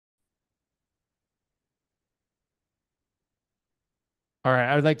All right,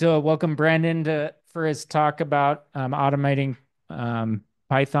 I would like to welcome Brandon for his talk about automating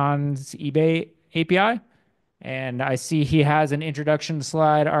Python's eBay API. And I see he has an introduction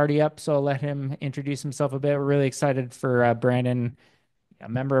slide already up, so I'll let him introduce himself a bit. We're really excited for Brandon, a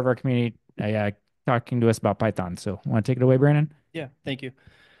member of our community, talking to us about Python. So, want to take it away, Brandon? Yeah, thank you.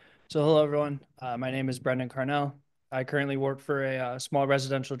 So, hello everyone. My name is Brendan Carnell. I currently work for a small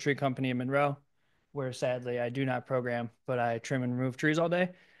residential tree company in Monroe, where sadly I do not program, but I trim and remove trees all day.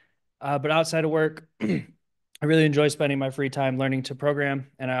 But outside of work, I really enjoy spending my free time learning to program,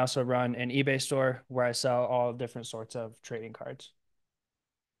 and I also run an eBay store where I sell all different sorts of trading cards.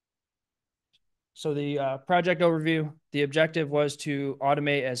 So, the project overview, the objective was to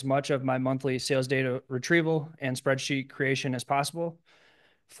automate as much of my monthly sales data retrieval and spreadsheet creation as possible.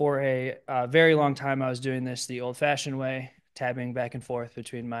 For a very long time, I was doing this the old fashioned way, tabbing back and forth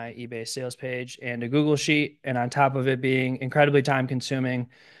between my eBay sales page and a Google Sheet. And on top of it being incredibly time consuming,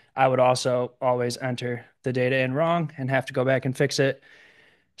 I would also always enter the data in wrong and have to go back and fix it.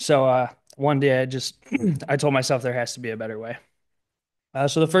 So one day I told myself there has to be a better way.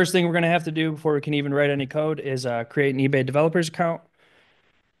 So the first thing we're going to have to do before we can even write any code is create an eBay developers account.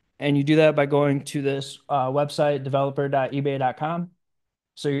 And you do that by going to this website, developer.ebay.com.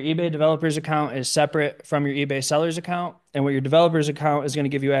 So your eBay developers account is separate from your eBay sellers account. And what your developers account is going to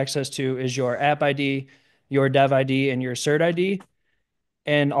give you access to is your app ID, your dev ID, and your cert ID.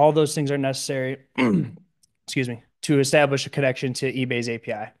 And all those things are necessary, excuse me, to establish a connection to eBay's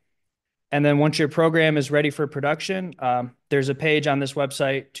API. And then once your program is ready for production, there's a page on this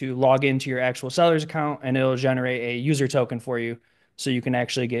website to log into your actual seller's account, and it'll generate a user token for you so you can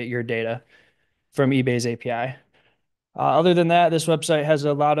actually get your data from eBay's API. Other than that, this website has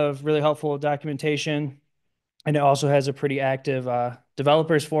a lot of really helpful documentation, and it also has a pretty active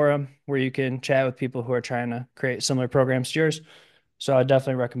developers forum where you can chat with people who are trying to create similar programs to yours. So I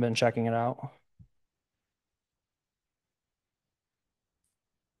definitely recommend checking it out.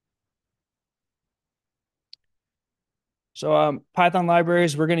 So Python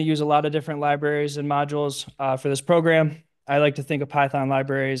libraries, we're going to use a lot of different libraries and modules for this program. I like to think of Python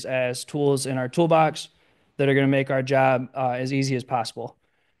libraries as tools in our toolbox that are going to make our job as easy as possible.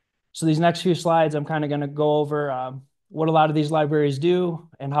 So these next few slides, I'm kind of going to go over what a lot of these libraries do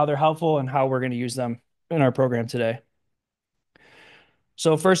and how they're helpful and how we're going to use them in our program today.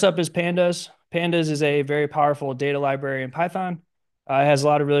 So first up is Pandas. Pandas is a very powerful data library in Python. It has a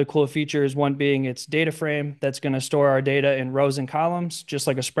lot of really cool features, one being its data frame that's going to store our data in rows and columns, just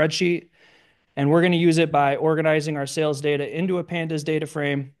like a spreadsheet. And we're going to use it by organizing our sales data into a Pandas data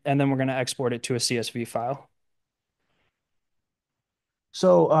frame, and then we're going to export it to a CSV file.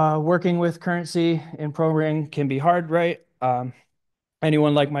 So working with currency in programming can be hard, right?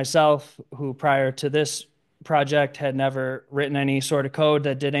 Anyone like myself who prior to this project had never written any sort of code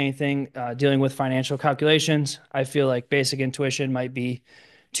that did anything dealing with financial calculations, I feel like basic intuition might be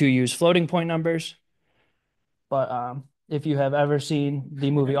to use floating point numbers. But if you have ever seen the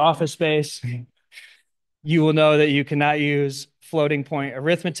movie Office Space, you will know that you cannot use floating point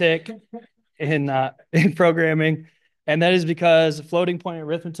arithmetic in programming. And that is because floating point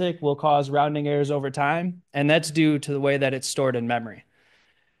arithmetic will cause rounding errors over time, and that's due to the way that it's stored in memory.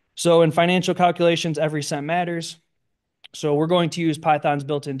 So in financial calculations, every cent matters. So we're going to use Python's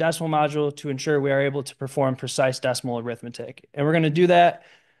built-in decimal module to ensure we are able to perform precise decimal arithmetic. And we're going to do that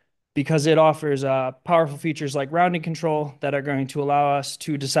because it offers powerful features like rounding control that are going to allow us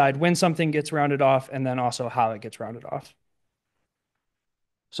to decide when something gets rounded off and then also how it gets rounded off.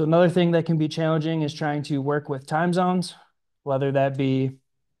 So another thing that can be challenging is trying to work with time zones, whether that be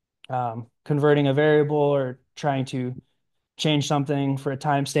converting a variable or trying to change something for a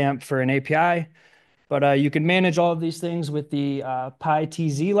timestamp for an API. But you can manage all of these things with the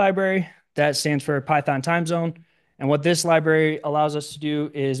PyTZ library. That stands for Python Time Zone. And what this library allows us to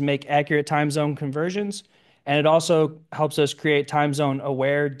do is make accurate time zone conversions. And it also helps us create time zone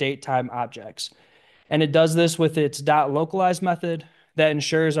aware date time objects. And it does this with its .localize method that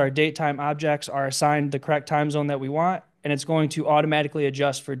ensures our date time objects are assigned the correct time zone that we want. And it's going to automatically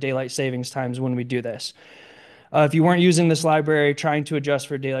adjust for daylight savings times when we do this. If you weren't using this library, trying to adjust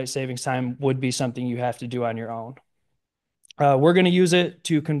for daylight savings time would be something you have to do on your own. We're going to use it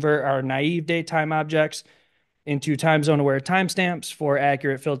to convert our naive daytime objects into time zone aware timestamps for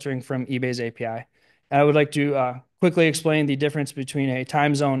accurate filtering from eBay's API. I would like to quickly explain the difference between a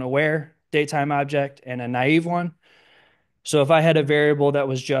time zone aware datetime object and a naive one. So if I had a variable that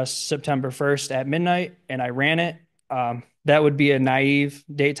was just September 1st at midnight and I ran it, that would be a naive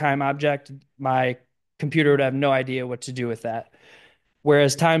datetime object. My computer would have no idea what to do with that.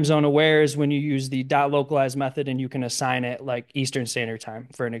 Whereas time zone aware is when you use the dot localized method and you can assign it like Eastern Standard Time,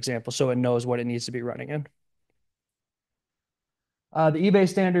 for an example, so it knows what it needs to be running in. The eBay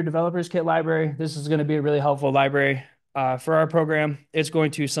Standard Developers Kit library, this is going to be a really helpful library for our program. It's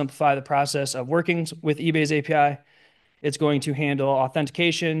going to simplify the process of working with eBay's API. It's going to handle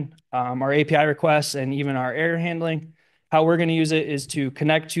authentication, our API requests, and even our error handling. How we're going to use it is to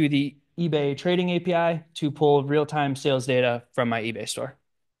connect to the eBay trading API to pull real-time sales data from my eBay store.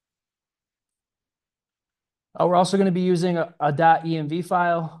 We're also going to be using a .env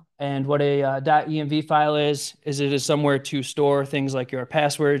file. And what a .env file is it is somewhere to store things like your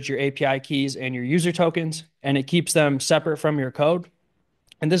passwords, your API keys, and your user tokens, and it keeps them separate from your code.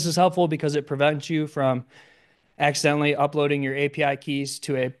 And this is helpful because it prevents you from accidentally uploading your API keys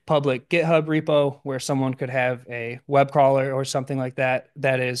to a public GitHub repo where someone could have a web crawler or something like that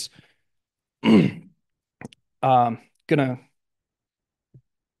that is gonna.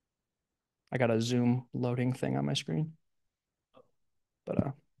 I got a Zoom loading thing on my screen,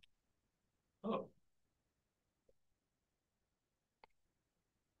 but oh,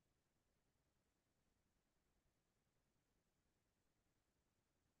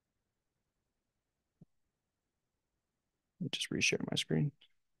 let me just reshare my screen.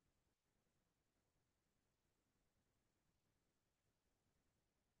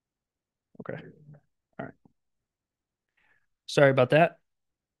 Okay. All right. Sorry about that.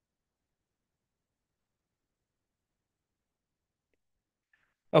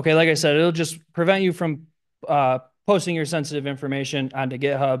 Okay, like I said, it'll just prevent you from posting your sensitive information onto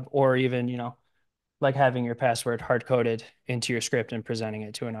GitHub or even, like having your password hard coded into your script and presenting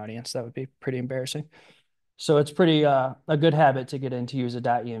it to an audience. That would be pretty embarrassing. So it's pretty a good habit to get in to use a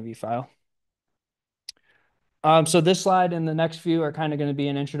 .env file. So this slide and the next few are kind of going to be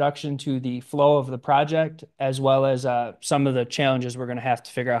an introduction to the flow of the project, as well as some of the challenges we're going to have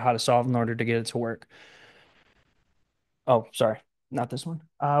to figure out how to solve in order to get it to work. Oh, sorry, not this one.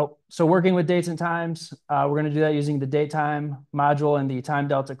 So working with dates and times, we're going to do that using the datetime module and the time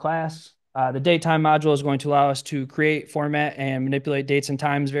delta class. The datetime module is going to allow us to create, format, and manipulate dates and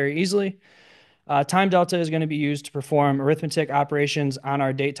times very easily. Time delta is going to be used to perform arithmetic operations on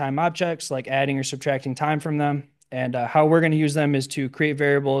our datetime objects, like adding or subtracting time from them. And how we're going to use them is to create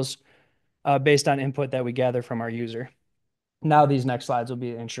variables based on input that we gather from our user. Now, these next slides will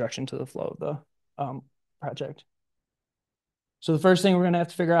be an introduction to the flow of the project. So the first thing we're going to have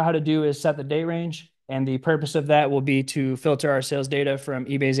to figure out how to do is set the date range. And the purpose of that will be to filter our sales data from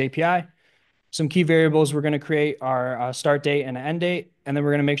eBay's API. Some key variables we're going to create are a start date and an end date. And then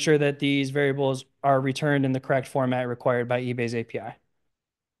we're going to make sure that these variables are returned in the correct format required by eBay's API.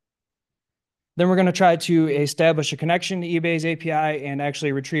 Then we're going to try to establish a connection to eBay's API and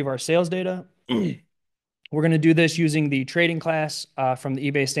actually retrieve our sales data. We're going to do this using the trading class from the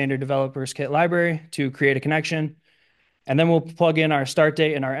eBay Standard Developers Kit library to create a connection. And then we'll plug in our start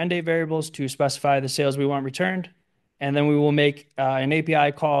date and our end date variables to specify the sales we want returned. And then we will make an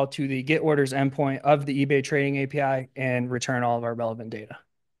API call to the get orders endpoint of the eBay trading API and return all of our relevant data.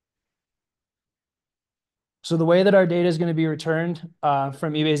 So the way that our data is going to be returned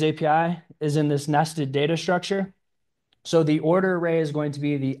from eBay's API is in this nested data structure. So the order array is going to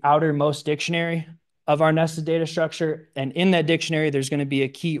be the outermost dictionary of our nested data structure. And in that dictionary, there's going to be a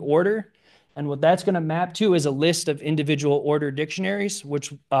key order. And what that's going to map to is a list of individual order dictionaries,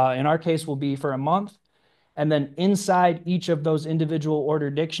 which in our case will be for a month. And then inside each of those individual order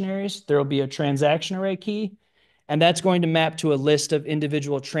dictionaries, there will be a transaction array key. And that's going to map to a list of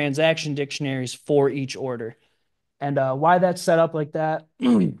individual transaction dictionaries for each order. And why that's set up like that.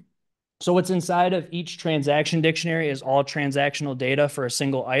 So what's inside of each transaction dictionary is all transactional data for a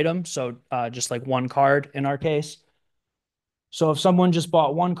single item. So just like one card in our case. So if someone just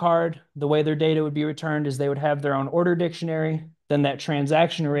bought one card, the way their data would be returned is they would have their own order dictionary. Then that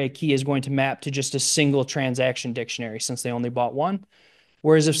transaction array key is going to map to just a single transaction dictionary since they only bought one.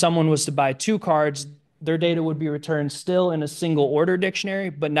 Whereas if someone was to buy two cards, their data would be returned still in a single order dictionary,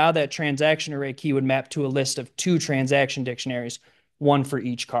 but now that transaction array key would map to a list of two transaction dictionaries, one for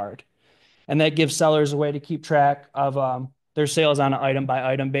each card. And that gives sellers a way to keep track of their sales on an item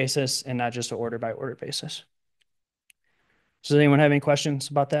by item basis and not just an order by order basis. So does anyone have any questions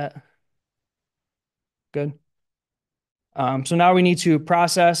about that? Good. So now we need to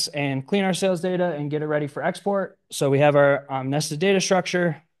process and clean our sales data and get it ready for export. So we have our nested data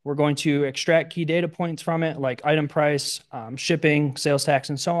structure. We're going to extract key data points from it, like item price, shipping, sales tax,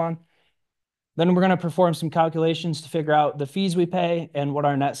 and so on. Then we're going to perform some calculations to figure out the fees we pay and what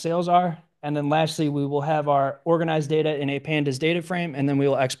our net sales are. And then lastly, we will have our organized data in a pandas data frame, and then we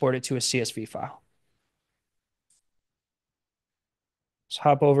will export it to a CSV file. Let's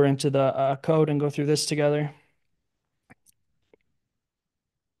hop over into the code and go through this together.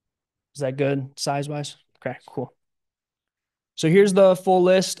 Is that good size-wise? Okay, cool. So here's the full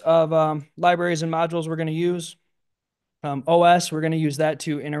list of libraries and modules we're going to use. OS, we're going to use that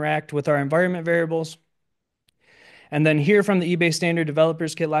to interact with our environment variables. And then here from the eBay standard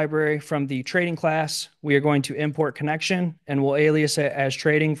developers kit library from the trading class, we are going to import connection and we'll alias it as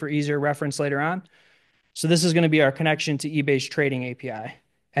trading for easier reference later on. So this is going to be our connection to eBay's trading API.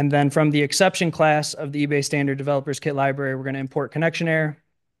 And then from the exception class of the eBay standard developers kit library, we're going to import connection error.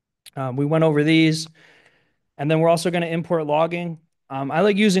 We went over these. And then we're also going to import logging. I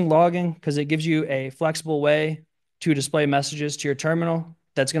like using logging because it gives you a flexible way to display messages to your terminal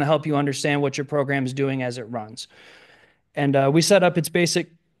that's going to help you understand what your program is doing as it runs. And we set up its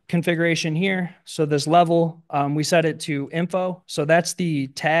basic configuration here. So this level, we set it to info. So that's the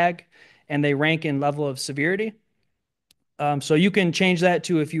tag, and they rank in level of severity. So you can change that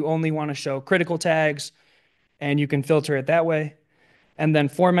to if you only want to show critical tags, and you can filter it that way. And then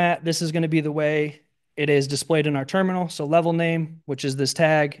format, this is going to be the way it is displayed in our terminal. So level name, which is this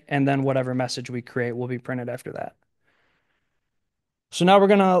tag, and then whatever message we create will be printed after that. So now we're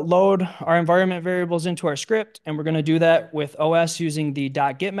going to load our environment variables into our script, and we're going to do that with OS using the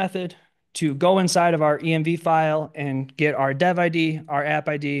 .get method to go inside of our env file and get our dev ID, our app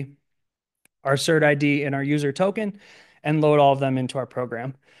ID, our cert ID, and our user token, and load all of them into our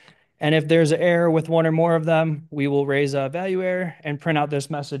program. And if there's an error with one or more of them, we will raise a value error and print out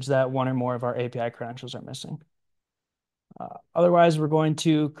this message that one or more of our API credentials are missing. Otherwise, we're going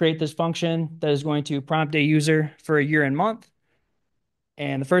to create this function that is going to prompt a user for a year and month.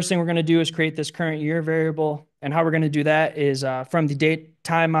 And the first thing we're going to do is create this current year variable. And how we're going to do that is from the date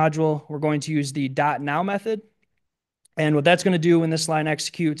time module, we're going to use the .now method. And what that's going to do when this line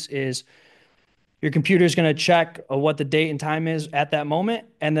executes is your computer is going to check what the date and time is at that moment.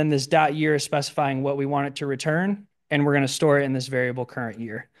 And then this .year is specifying what we want it to return. And we're going to store it in this variable current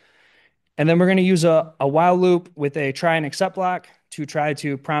year. And then we're going to use a while loop with a try and except block to try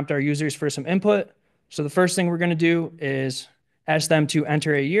to prompt our users for some input. So the first thing we're going to do is ask them to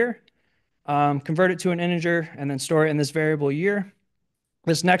enter a year, convert it to an integer, and then store it in this variable year.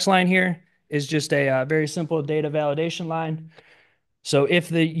 This next line here is just a very simple data validation line. So if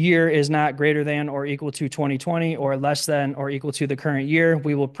the year is not greater than or equal to 2020 or less than or equal to the current year,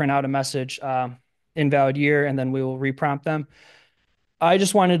 we will print out a message, invalid year, and then we will reprompt them. I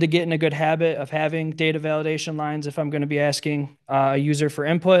just wanted to get in a good habit of having data validation lines if I'm going to be asking a user for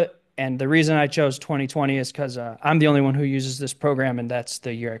input. And the reason I chose 2020 is because I'm the only one who uses this program, and that's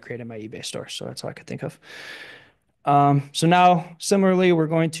the year I created my eBay store. So that's all I could think of. So now, similarly, we're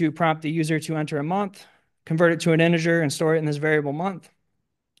going to prompt the user to enter a month, convert it to an integer, and store it in this variable month.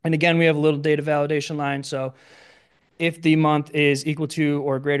 And again, we have a little data validation line. So if the month is equal to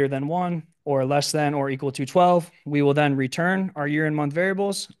or greater than 1 or less than or equal to 12, we will then return our year and month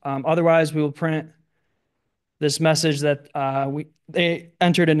variables. Otherwise, we will print this message that they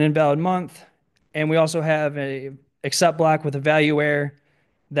entered an invalid month. And we also have a except block with a value error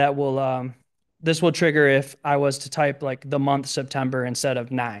that will, this will trigger if I was to type like the month September instead of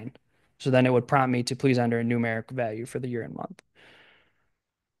 9. So then it would prompt me to please enter a numeric value for the year and month.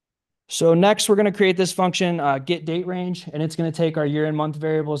 So next, we're going to create this function, get date range, and it's going to take our year and month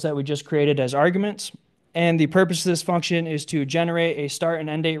variables that we just created as arguments. And the purpose of this function is to generate a start and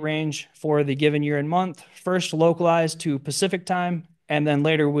end date range for the given year and month, first localized to Pacific time, and then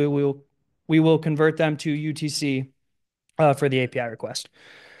later we will convert them to UTC for the API request.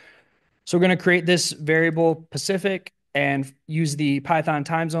 So we're going to create this variable Pacific and use the Python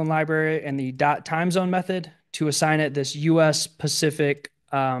time zone library and the .time zone method to assign it this US Pacific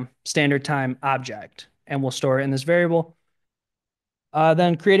standard time object, and we'll store it in this variable.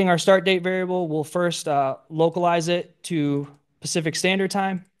 Then creating our start date variable, we'll first localize it to Pacific Standard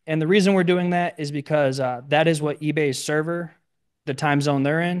Time. And the reason we're doing that is because that is what eBay's server, the time zone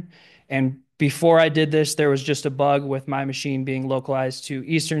they're in. And before I did this, there was just a bug with my machine being localized to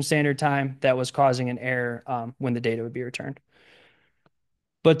Eastern Standard Time that was causing an error when the data would be returned.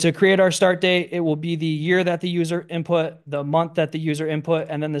 But to create our start date, it will be the year that the user input, the month that the user input,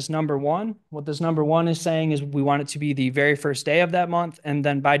 and then this number 1. What this number 1 is saying is we want it to be the very first day of that month, and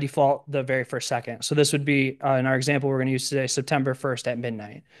then by default, the very first second. So this would be, in our example, we're going to use today, September 1st at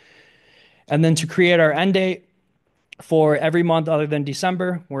midnight. And then to create our end date for every month other than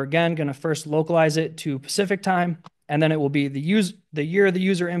December, we're again going to first localize it to Pacific time, and then it will be the year the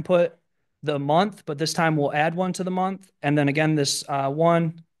user input, the month, but this time we'll add 1 to the month. And then again, this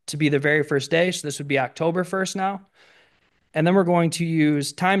 1 to be the very first day. So this would be October 1st now. And then we're going to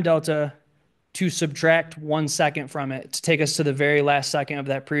use time delta to subtract 1 second from it to take us to the very last second of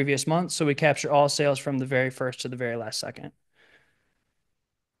that previous month. So we capture all sales from the very first to the very last second.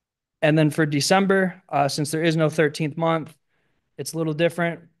 And then for December, since there is no 13th month, it's a little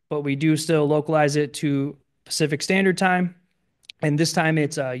different, but we do still localize it to Pacific Standard Time. And this time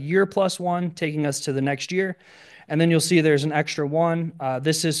it's a year plus one, taking us to the next year. And then you'll see there's an extra one.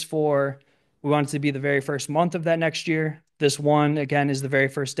 This is for, we want it to be the very first month of that next year. This one, again, is the very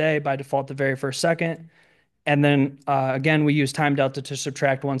first day, by default, the very first second. And then again, we use time delta to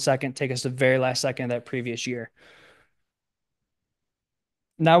subtract 1 second, take us to the very last second of that previous year.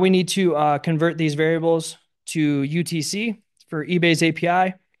 Now we need to convert these variables to UTC for eBay's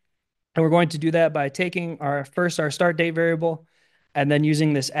API. And we're going to do that by taking our start date variable and then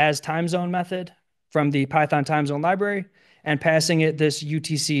using this as time zone method from the Python time zone library and passing it this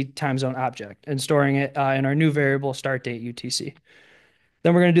UTC time zone object and storing it in our new variable start date UTC.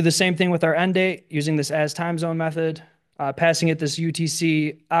 Then we're going to do the same thing with our end date using this as time zone method, passing it this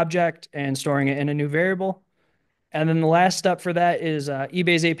UTC object and storing it in a new variable. And then the last step for that is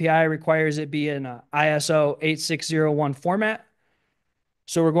eBay's API requires it be in ISO 8601 format.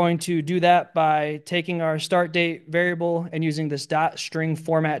 So we're going to do that by taking our start date variable and using this dot string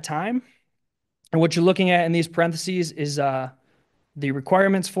format time. And what you're looking at in these parentheses is the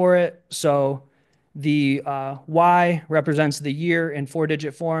requirements for it. So the Y represents the year in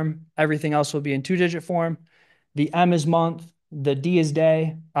 4-digit form. Everything else will be in 2-digit form. The M is month. The D is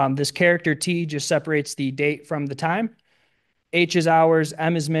day. This character T just separates the date from the time. H is hours,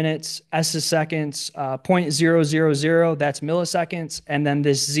 M is minutes, S is seconds, 0.000, that's milliseconds. And then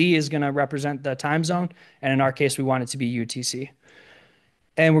this Z is going to represent the time zone. And in our case, we want it to be UTC.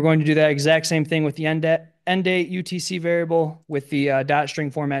 And we're going to do that exact same thing with the end date UTC variable with the dot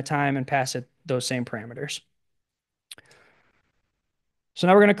string format time and pass it those same parameters. So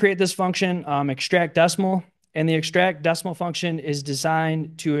now we're going to create this function, extract decimal. And the extract decimal function is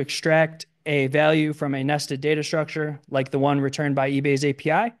designed to extract a value from a nested data structure like the one returned by eBay's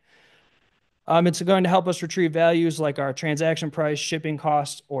API. It's going to help us retrieve values like our transaction price, shipping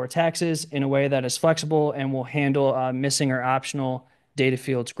costs, or taxes in a way that is flexible and will handle missing or optional data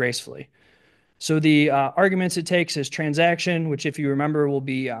fields gracefully. So the arguments it takes is transaction, which if you remember will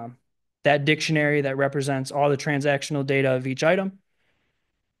be that dictionary that represents all the transactional data of each item.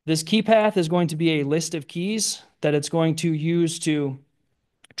 This key path is going to be a list of keys that it's going to use to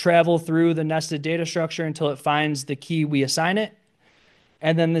travel through the nested data structure until it finds the key we assign it.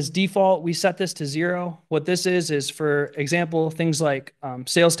 And then this default, we set this to 0. What this is for example, things like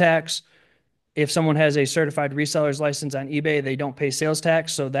sales tax. If someone has a certified reseller's license on eBay, they don't pay sales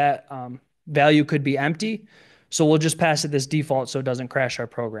tax. So that value could be empty. So we'll just pass it this default so it doesn't crash our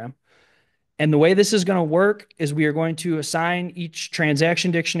program. And the way this is going to work is we are going to assign each transaction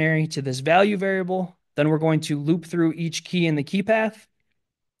dictionary to this value variable. Then we're going to loop through each key in the key path.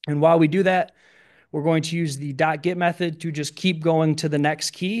 And while we do that, we're going to use the .get method to just keep going to the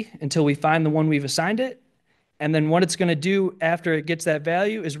next key until we find the one we've assigned it. And then what it's going to do after it gets that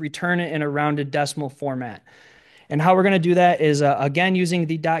value is return it in a rounded decimal format. And how we're going to do that is, again, using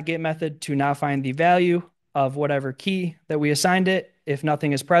the .get method to now find the value of whatever key that we assigned it. If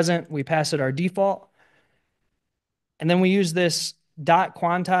nothing is present, we pass it our default. And then we use this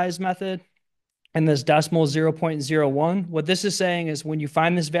 .quantize method and this decimal 0.01. What this is saying is when you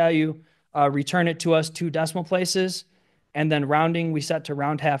find this value, return it to us 2 decimal places. And then rounding, we set to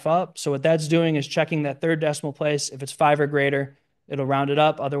round half up. So what that's doing is checking that 3rd decimal place. If it's 5 or greater, it'll round it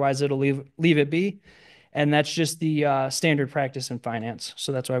up. Otherwise, it'll leave it be. And that's just the standard practice in finance.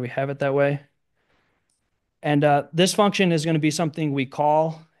 So that's why we have it that way. And this function is going to be something we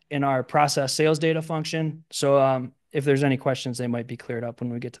call in our process sales data function. So if there's any questions, they might be cleared up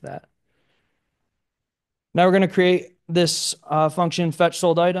when we get to that. Now we're going to create this function fetch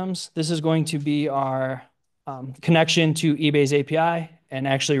sold items. This is going to be our connection to eBay's API and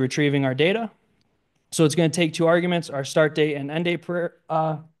actually retrieving our data. So it's going to take 2 arguments, our start date and end date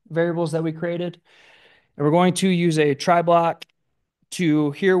variables that we created. And we're going to use a try block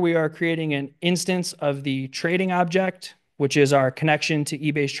to, here we are creating an instance of the trading object, which is our connection to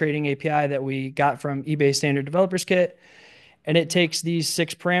eBay's trading API that we got from eBay Standard Developers Kit. And it takes these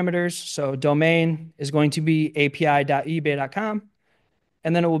 6 parameters. So domain is going to be api.ebay.com.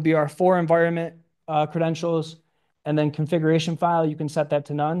 And then it will be our 4 environment credentials. And then configuration file, you can set that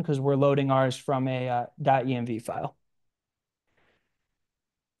to none because we're loading ours from a .env file.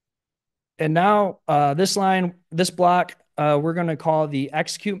 And now this block, we're going to call the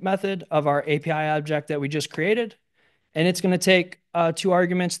execute method of our API object that we just created. And it's going to take 2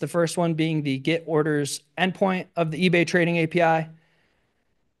 arguments, the first one being the get orders endpoint of the eBay trading API.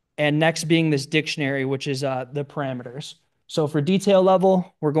 and next being this dictionary, which is the parameters. So for detail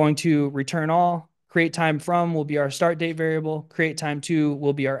level, we're going to return all. Create time from will be our start date variable. Create time to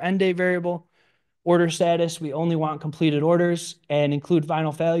will be our end date variable. Order status, we only want completed orders, and include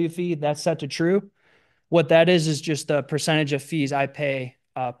final value fee. That's set to true. What that is just the percentage of fees I pay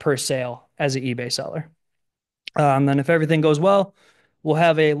per sale as an eBay seller. Then if everything goes well, we'll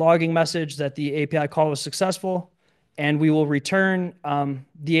have a logging message that the API call was successful, and we will return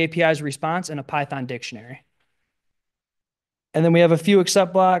the API's response in a Python dictionary. And then we have a few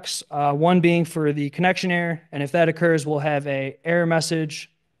except blocks, one being for the connection error. And if that occurs, we'll have a error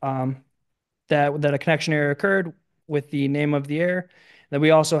message that a connection error occurred with the name of the error. Then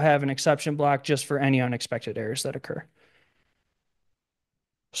we also have an exception block just for any unexpected errors that occur.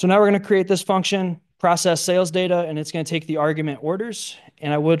 So now we're going to create this function, process sales data, and it's going to take the argument orders.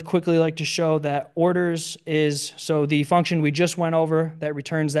 And I would quickly like to show that orders is, so the function we just went over that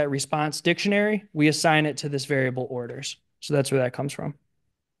returns that response dictionary, we assign it to this variable orders. So that's where that comes from.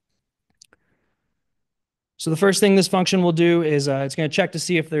 So the first thing this function will do is it's going to check to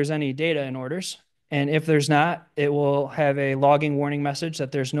see if there's any data in orders. And if there's not, it will have a logging warning message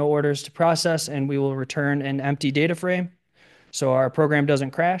that there's no orders to process, and we will return an empty data frame so our program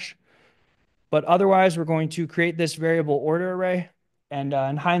doesn't crash. But otherwise, we're going to create this variable order array. And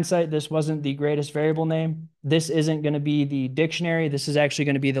in hindsight, this wasn't the greatest variable name. This isn't going to be the dictionary. This is actually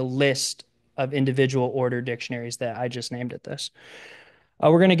going to be the list of individual order dictionaries that I just named it this.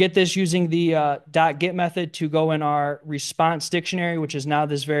 We're going to get this using the .get method to go in our response dictionary, which is now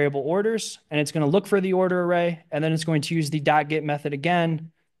this variable orders. And it's going to look for the order array. And then it's going to use the .get method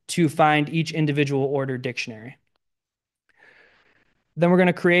again to find each individual order dictionary. Then we're going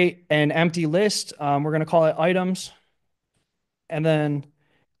to create an empty list. We're going to call it items. And then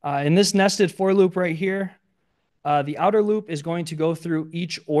in this nested for loop right here, the outer loop is going to go through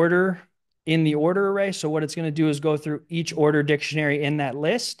each order in the order array. So what it's going to do is go through each order dictionary in that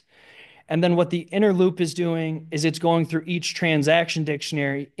list. And then what the inner loop is doing is it's going through each transaction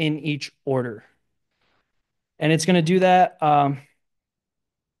dictionary in each order. And it's going to do that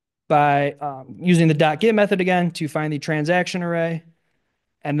by using the .get method again to find the transaction array.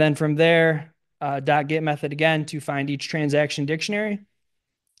 And then from there, .get method again to find each transaction dictionary.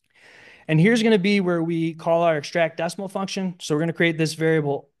 And here's going to be where we call our extract decimal function. So we're going to create this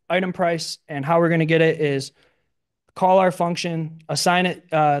variable item price. And how we're going to get it is call our function, assign it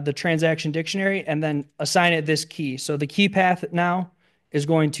the transaction dictionary, and then assign it this key. So the key path now is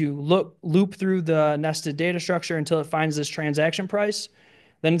going to loop through the nested data structure until it finds this transaction price.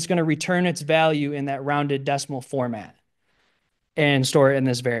 Then it's going to return its value in that rounded decimal format and store it in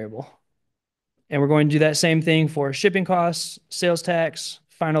this variable. And we're going to do that same thing for shipping costs, sales tax,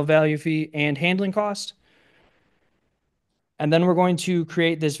 final value fee, and handling cost. And then we're going to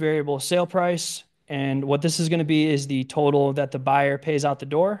create this variable sale price. And what this is going to be is the total that the buyer pays out the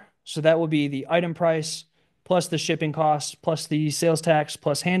door. So that will be the item price plus the shipping cost plus the sales tax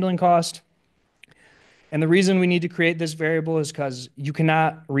plus handling cost. And the reason we need to create this variable is because you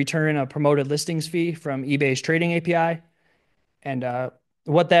cannot return a promoted listings fee from eBay's trading API. And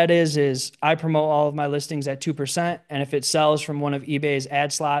what that is I promote all of my listings at 2%. And if it sells from one of eBay's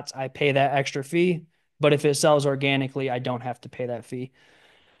ad slots, I pay that extra fee. But if it sells organically, I don't have to pay that fee.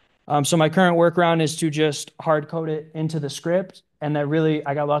 So my current workaround is to just hard code it into the script. And that really,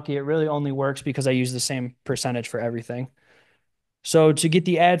 I got lucky. It really only works because I use the same percentage for everything. So to get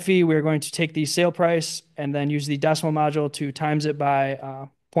the ad fee, we're going to take the sale price and then use the decimal module to times it by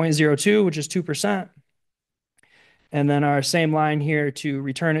 0.02, which is 2%. And then our same line here to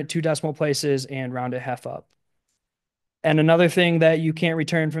return it 2 decimal places and round it half up. And another thing that you can't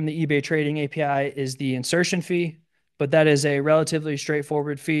return from the eBay trading API is the insertion fee, but that is a relatively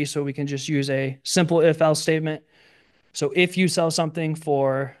straightforward fee. So we can just use a simple if else statement. So if you sell something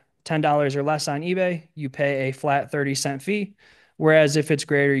for $10 or less on eBay, you pay a flat 30-cent fee. Whereas if it's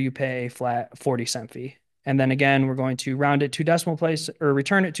greater, you pay a flat 40-cent fee. And then again, we're going to round it 2 decimal places or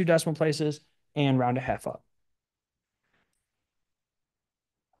return it 2 decimal places and round it half up.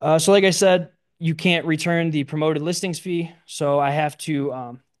 So like I said, you can't return the promoted listings fee. So I have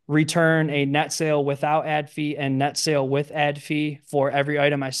to return a net sale without ad fee and net sale with ad fee for every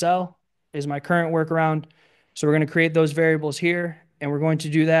item I sell is my current workaround. So we're going to create those variables here. And we're going to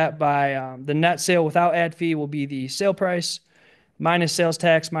do that by the net sale without ad fee will be the sale price minus sales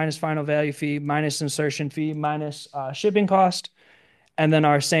tax minus final value fee minus insertion fee minus shipping cost. And then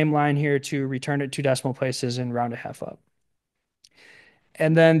our same line here to return it 2 decimal places and round it half up.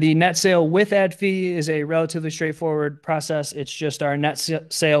 And then the net sale with ad fee is a relatively straightforward process. It's just our net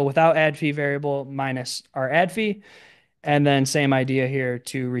sale without ad fee variable minus our ad fee. And then same idea here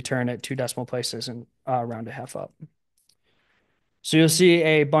to return it two decimal places and round it half up. So you'll see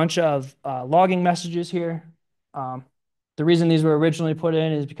a bunch of logging messages here. Um, the reason these were originally put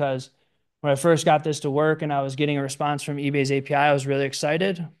in is because when I first got this to work and I was getting a response from eBay's API, I was really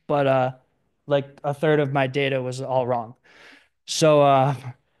excited, but like a third of my data was all wrong. So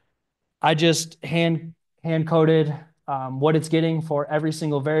I just hand coded what it's getting for every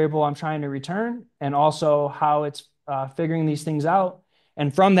single variable I'm trying to return, and also how it's figuring these things out.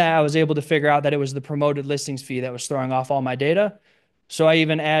 And from that, I was able to figure out that it was the promoted listings fee that was throwing off all my data. So I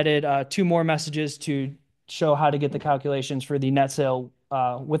even added two more messages to show how to get the calculations for the net sale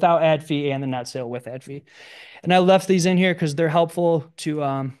without ad fee and the net sale with ad fee. And I left these in here because they're helpful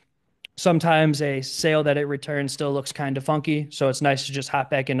to sometimes a sale that it returns still looks kind of funky. So it's nice to just hop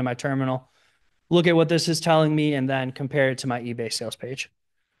back into my terminal, look at what this is telling me, and then compare it to my eBay sales page.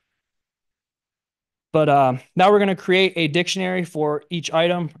 But now we're going to create a dictionary for each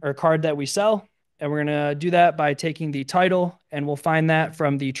item or card that we sell. And we're going to do that by taking the title, and we'll find that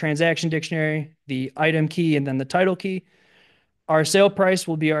from the transaction dictionary, the item key, and then the title key. Our sale price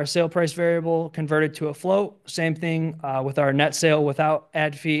will be our sale price variable converted to a float. Same thing with our net sale without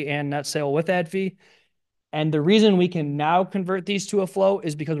ad fee and net sale with ad fee. And the reason we can now convert these to a float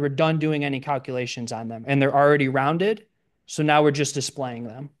is because we're done doing any calculations on them and they're already rounded. So now we're just displaying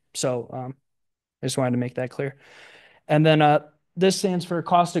them. So I just wanted to make that clear. And then this stands for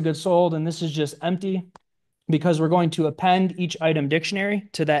cost of goods sold. And this is just empty because we're going to append each item dictionary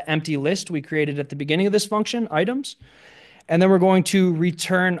to that empty list we created at the beginning of this function, items. And then we're going to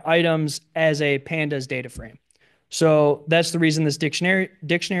return items as a pandas data frame. So that's the reason this dictionary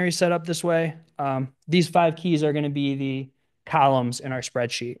is set up this way. These 5 keys are going to be the columns in our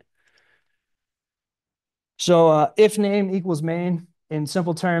spreadsheet. So if name equals main, in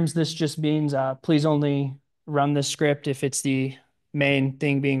simple terms, this just means please only run this script if it's the main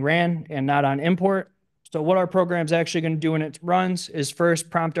thing being ran and not on import. So what our program's actually going to do when it runs is first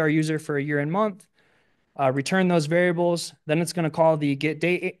prompt our user for a year and month, return those variables. Then it's going to call the get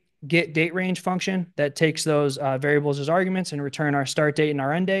date range function that takes those variables as arguments and return our start date and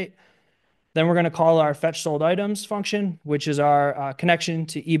our end date. Then we're going to call our fetch sold items function, which is our connection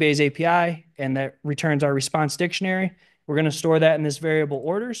to eBay's API, and that returns our response dictionary. We're going to store that in this variable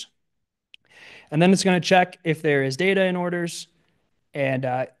orders. And then it's going to check if there is data in orders. And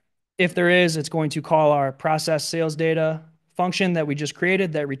if there is, it's going to call our process sales data function that we just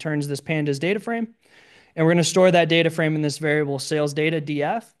created that returns this pandas data frame. And we're going to store that data frame in this variable sales data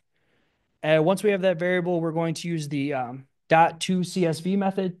df. And once we have that variable, we're going to use the .toCSV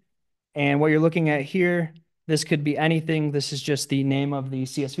method. And what you're looking at here, this could be anything. This is just the name of the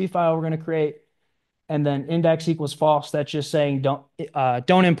CSV file we're going to create. And then index equals false. That's just saying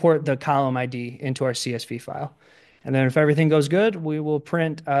don't import the column ID into our CSV file. And then if everything goes good, we will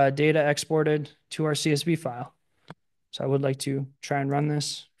print data exported to our CSV file. So I would like to try and run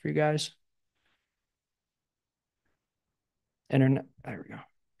this for you guys. Internet, there we go.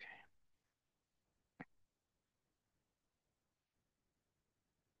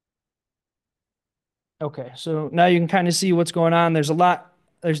 Okay, so now you can kind of see what's going on. There's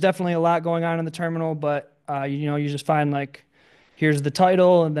definitely a lot going on in the terminal, but you just find like, here's the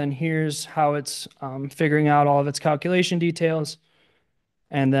title, and then here's how it's figuring out all of its calculation details.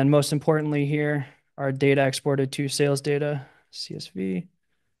 And then most importantly here, our data exported to sales data, CSV.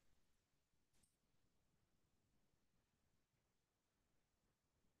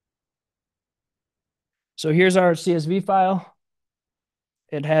 So here's our CSV file.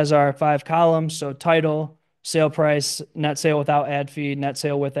 It has our 5 columns. So title, sale price, net sale without ad fee, net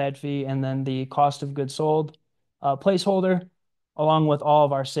sale with ad fee, and then the cost of goods sold placeholder, along with all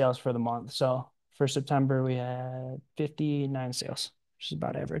of our sales for the month. So for September, we had 59 sales, which is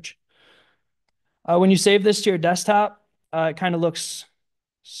about average. When you save this to your desktop, it kind of looks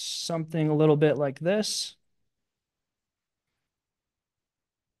something a little bit like this.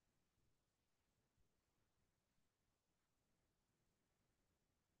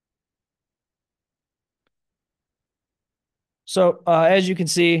 So as you can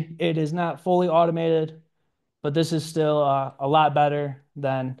see, it is not fully automated, but this is still a lot better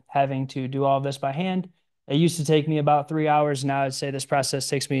than having to do all of this by hand. It used to take me about 3 hours. Now I'd say this process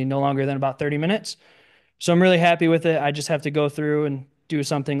takes me no longer than about 30 minutes. So I'm really happy with it. I just have to go through and do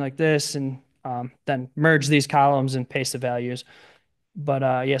something like this and then merge these columns and paste the values.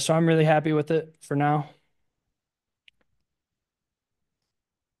 But yeah, so I'm really happy with it for now.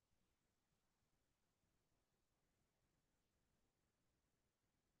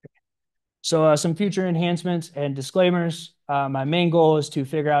 So some future enhancements and disclaimers. My main goal is to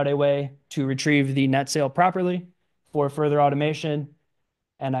figure out a way to retrieve the net sale properly for further automation.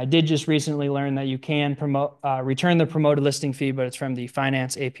 And I did just recently learn that you can return the promoted listing fee, but it's from the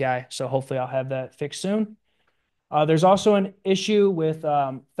finance API. So hopefully I'll have that fixed soon. There's also an issue with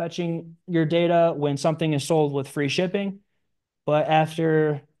fetching your data when something is sold with free shipping. But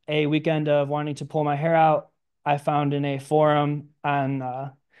after a weekend of wanting to pull my hair out, I found in a forum on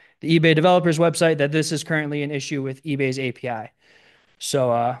the eBay developers website that this is currently an issue with eBay's API.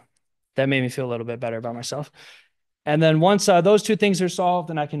 So that made me feel a little bit better about myself. And then once those two things are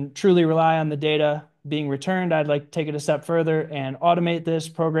solved and I can truly rely on the data being returned, I'd like to take it a step further and automate this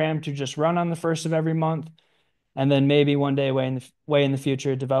program to just run on the first of every month. And then maybe one day way in the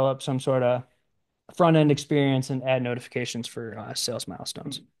future, develop some sort of front end experience and add notifications for sales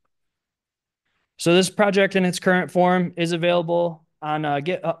milestones. So this project in its current form is available on my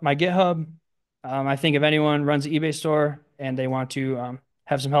GitHub. I think if anyone runs an eBay store and they want to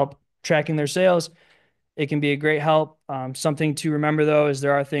have some help tracking their sales, it can be a great help. Something to remember though is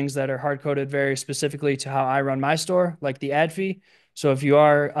there are things that are hard coded very specifically to how I run my store, like the ad fee. So if you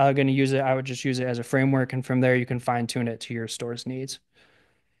are going to use it, I would just use it as a framework, and from there you can fine tune it to your store's needs.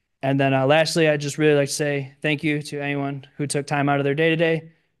 And then lastly, I'd just really like to say thank you to anyone who took time out of their day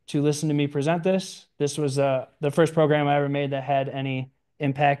today to listen to me present this. This was the first program I ever made that had any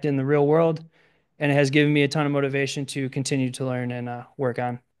impact in the real world, and it has given me a ton of motivation to continue to learn and work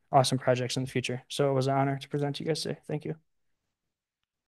on awesome projects in the future. So it was an honor to present to you guys today. Thank you.